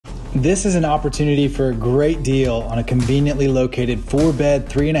This is an opportunity for a great deal on a conveniently located 4-bed,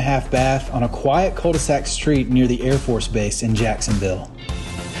 3.5 bath on a quiet cul-de-sac street near the Air Force Base in Jacksonville.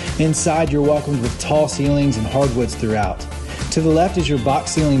 Inside, you're welcomed with tall ceilings and hardwoods throughout. To the left is your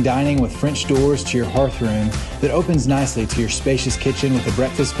box ceiling dining with French doors to your hearth room that opens nicely to your spacious kitchen with a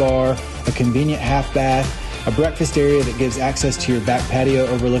breakfast bar, a convenient half bath, a breakfast area that gives access to your back patio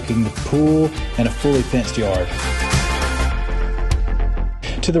overlooking the pool, and a fully fenced yard.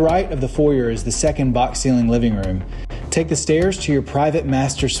 To the right of the foyer is the second box ceiling living room. Take the stairs to your private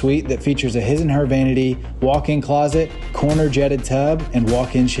master suite that features a his and her vanity, walk-in closet, corner jetted tub, and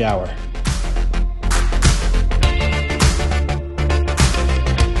walk-in shower.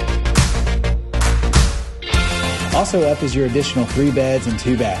 Also up is your additional 3 beds and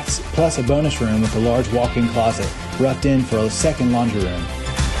 2 baths, plus a bonus room with a large walk-in closet, roughed in for a second laundry room.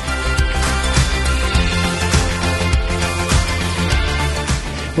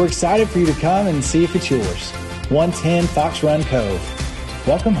 We're excited for you to come and see if it's yours. 110 Foxrun Cove.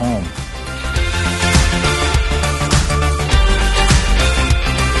 Welcome home.